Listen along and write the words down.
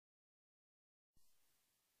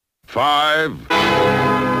5,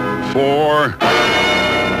 4,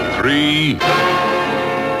 3,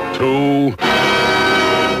 2,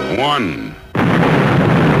 1.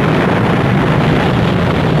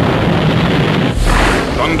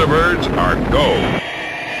 Thunderbirds are go.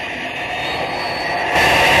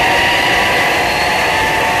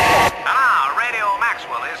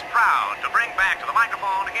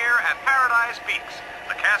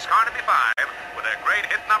 The Cast Carnaby 5 with their great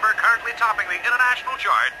hit number currently topping the international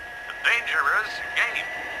chart, The Dangerous Game.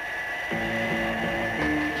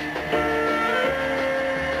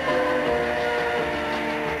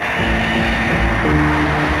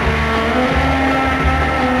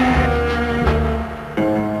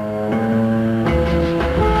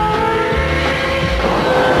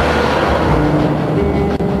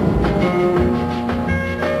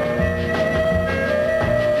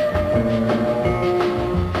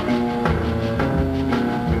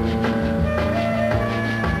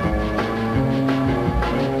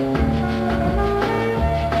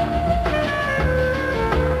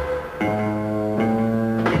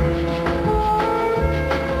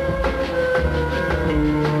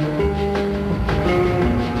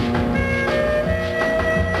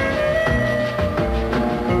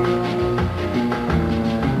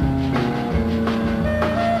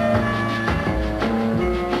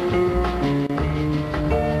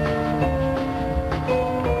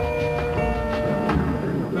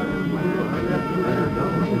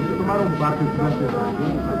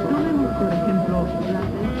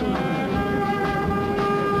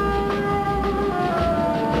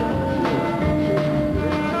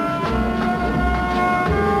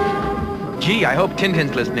 Gee, I hope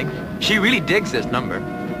Tintin's listening. She really digs this number.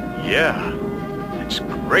 Yeah, it's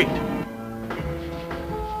great.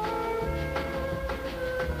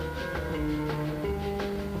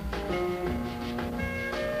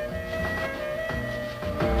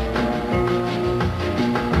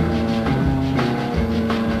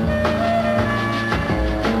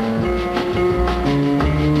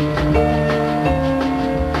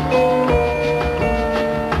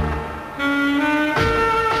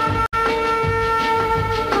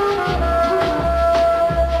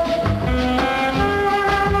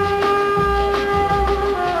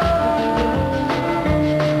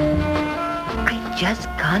 Just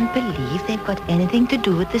can't believe they've got anything to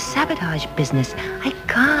do with the sabotage business. I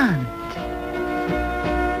can't.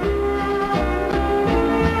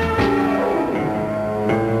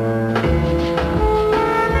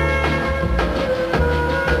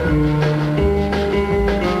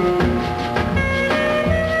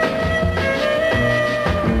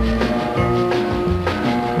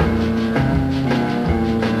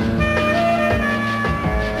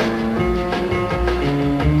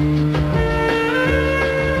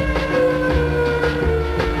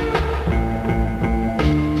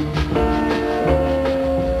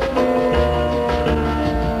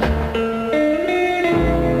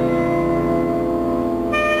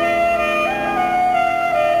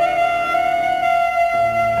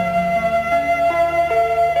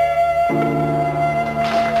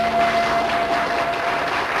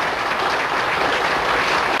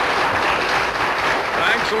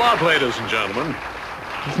 Thanks a lot, ladies and gentlemen.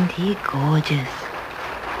 Isn't he gorgeous?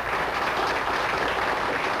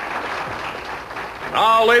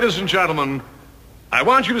 Now, ladies and gentlemen, I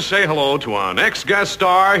want you to say hello to our next guest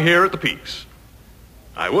star here at the Peaks.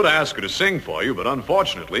 I would ask her to sing for you, but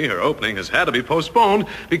unfortunately, her opening has had to be postponed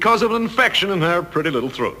because of an infection in her pretty little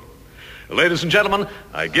throat. Ladies and gentlemen,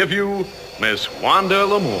 I give you Miss Wanda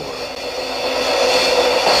L'Amour.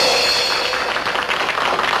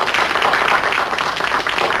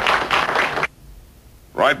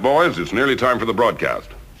 Right, boys, it's nearly time for the broadcast.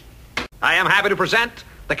 I am happy to present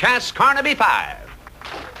the Cast Carnaby 5.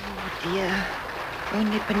 Oh, dear.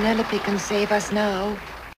 Only Penelope can save us now.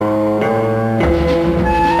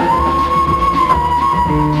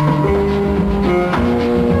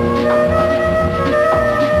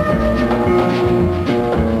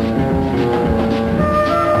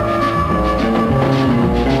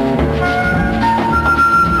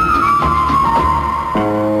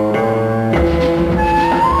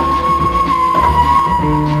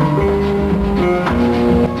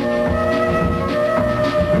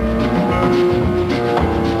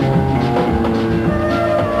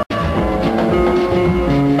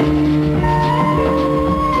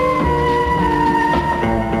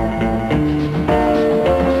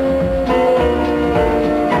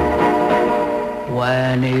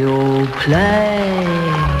 When you play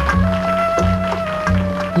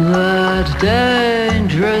that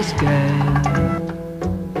dangerous game,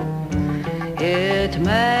 it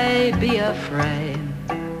may be a frame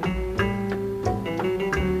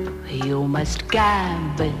must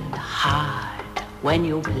gamble hard when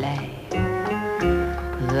you play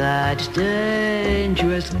that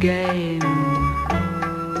dangerous game.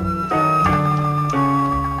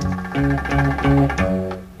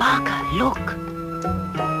 Parker, look.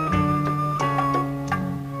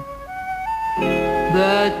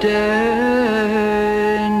 That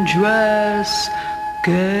dangerous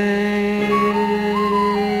game.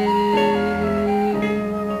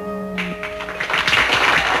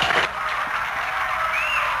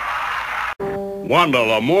 Wanda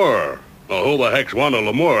L'Amour. Well, who the heck's Wanda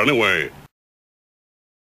L'Amour, anyway?